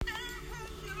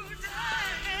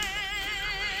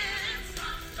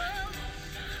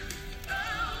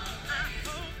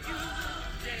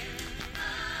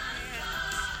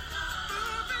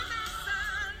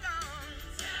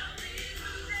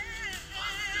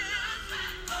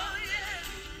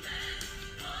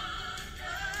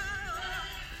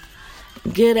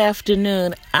Good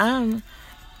afternoon. I'm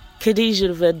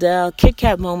Khadijah Vidal, Kit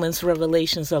Kat Moments,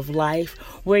 Revelations of Life,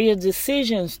 where your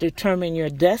decisions determine your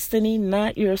destiny,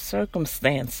 not your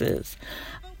circumstances.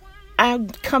 I'm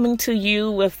coming to you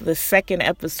with the second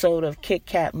episode of Kit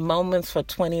Kat Moments for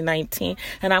 2019,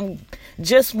 and I'm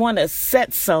just want to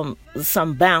set some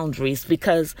boundaries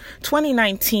because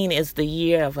 2019 is the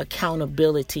year of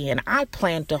accountability, and I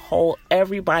plan to hold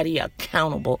everybody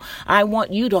accountable. I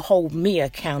want you to hold me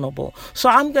accountable. So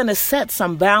I'm going to set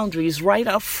some boundaries right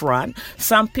up front.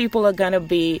 Some people are going to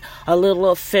be a little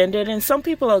offended, and some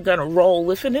people are going to roll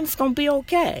with it, and it's going to be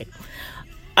okay.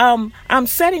 I'm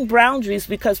setting boundaries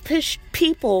because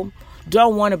people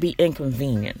don't want to be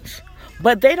inconvenienced,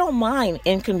 but they don't mind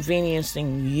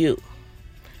inconveniencing you.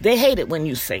 They hate it when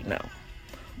you say no,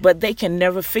 but they can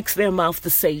never fix their mouth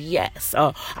to say yes,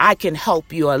 or I can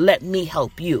help you, or let me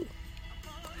help you.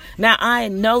 Now, I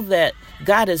know that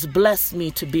God has blessed me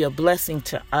to be a blessing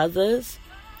to others,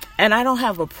 and I don't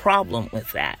have a problem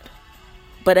with that.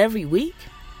 But every week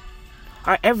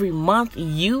or every month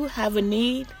you have a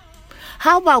need,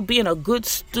 how about being a good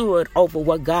steward over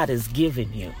what God has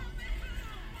given you?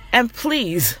 And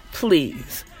please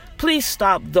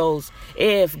stop those,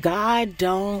 if God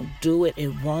don't do it, it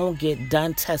won't get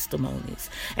done testimonies.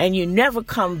 And you never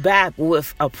come back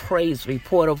with a praise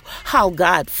report of how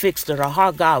God fixed it or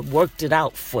how God worked it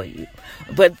out for you.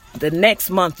 But the next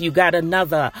month you got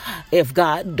another, if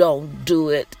God don't do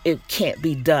it, it can't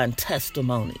be done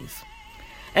testimonies.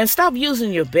 And stop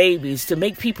using your babies to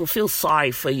make people feel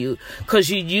sorry for you because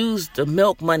you used the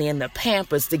milk money and the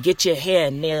Pampers to get your hair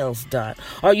and nails done.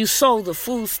 Or you sold the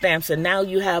food stamps and now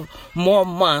you have more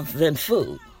month than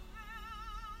food.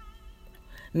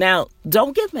 Now,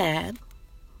 don't get mad.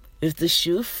 If the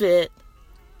shoe fit,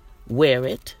 wear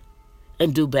it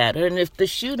and do better. And if the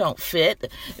shoe don't fit,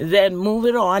 then move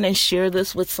it on and share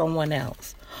this with someone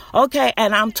else. Okay,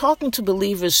 and I'm talking to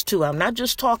believers too. I'm not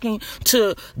just talking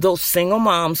to those single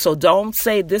moms, so don't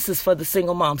say this is for the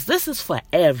single moms. This is for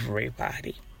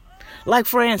everybody. Like,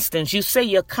 for instance, you say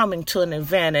you're coming to an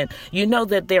event and you know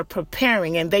that they're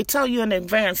preparing and they tell you in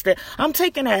advance that I'm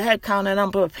taking a head count and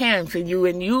I'm preparing for you,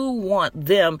 and you want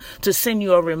them to send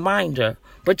you a reminder,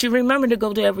 but you remember to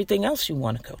go to everything else you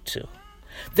want to go to.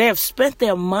 They have spent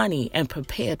their money and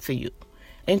prepared for you.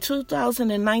 In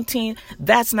 2019,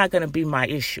 that's not going to be my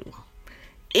issue.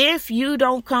 If you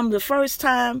don't come the first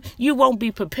time, you won't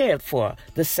be prepared for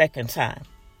the second time.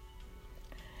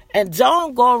 And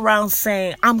don't go around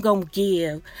saying, I'm going to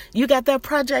give. You got that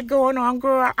project going on,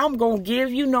 girl? I'm going to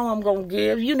give. You know I'm going to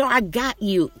give. You know I got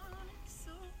you.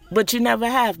 But you never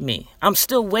have me. I'm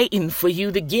still waiting for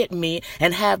you to get me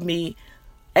and have me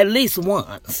at least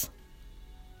once.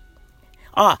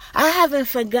 I haven't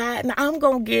forgotten, I'm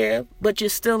going to give, but you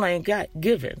still ain't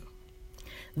given.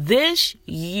 This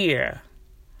year,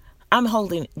 I'm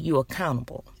holding you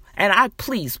accountable. And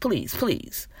please,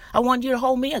 I want you to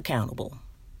hold me accountable.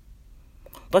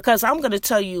 Because I'm going to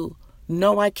tell you,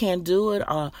 no, I can't do it,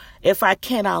 or if I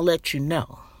can, I'll let you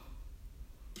know.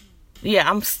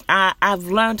 Yeah, I've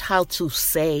learned how to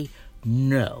say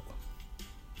no.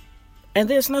 And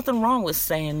there's nothing wrong with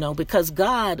saying no, because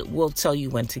God will tell you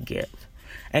when to give.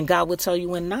 And God will tell you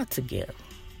when not to give.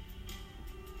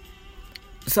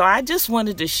 So I just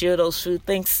wanted to share those few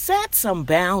things. Set some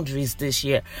boundaries this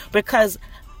year. Because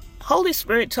Holy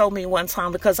Spirit told me one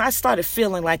time, because I started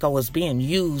feeling like I was being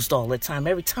used all the time.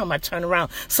 Every time I turned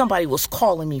around, somebody was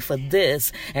calling me for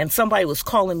this and somebody was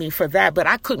calling me for that. But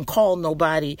I couldn't call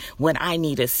nobody when I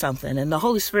needed something. And the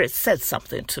Holy Spirit said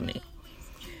something to me.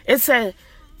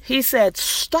 He said,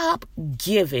 stop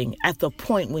giving at the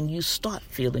point when you start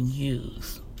feeling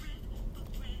used.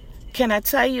 Can I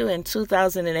tell you, in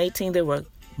 2018, there were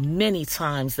many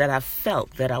times that I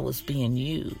felt that I was being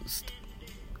used.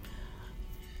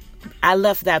 I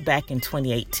left that back in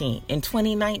 2018. In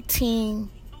 2019,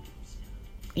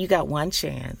 you got one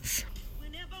chance.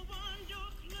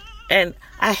 And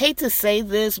I hate to say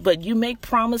this, but you make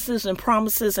promises,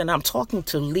 and I'm talking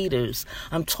to leaders.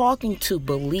 I'm talking to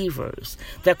believers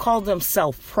that call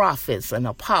themselves prophets and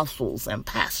apostles and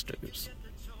pastors.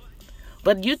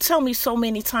 But you tell me so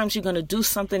many times you're going to do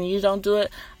something and you don't do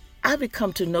it, I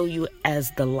become to know you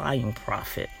as the lying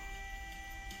prophet.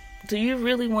 Do you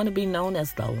really want to be known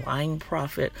as the lying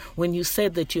prophet when you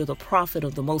said that you're the prophet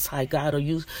of the Most High God, or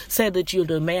you said that you're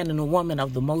the man and the woman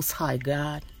of the Most High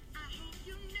God?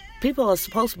 People are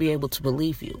supposed to be able to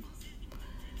believe you.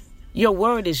 Your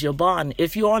word is your bond.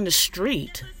 If you're on the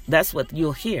street, that's what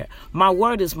you'll hear. My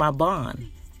word is my bond.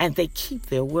 And they keep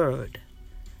their word.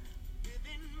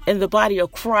 In the body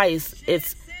of Christ,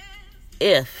 it's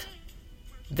if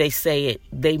they say it,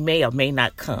 they may or may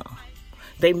not come.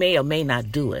 They may or may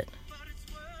not do it.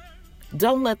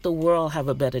 Don't let the world have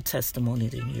a better testimony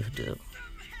than you do.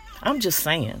 I'm just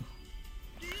saying.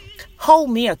 Hold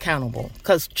me accountable,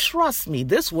 because trust me,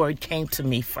 this word came to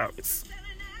me first.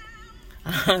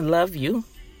 I love you.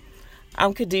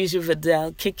 I'm Khadijah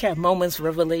Vidal. Kit Kat Moments,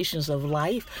 Revelations of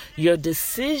Life. Your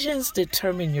decisions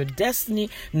determine your destiny,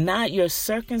 not your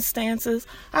circumstances.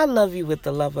 I love you with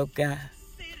the love of God.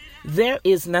 There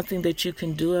is nothing that you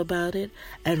can do about it.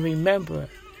 And remember,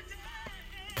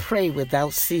 pray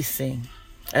without ceasing.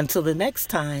 Until the next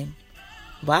time,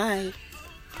 bye.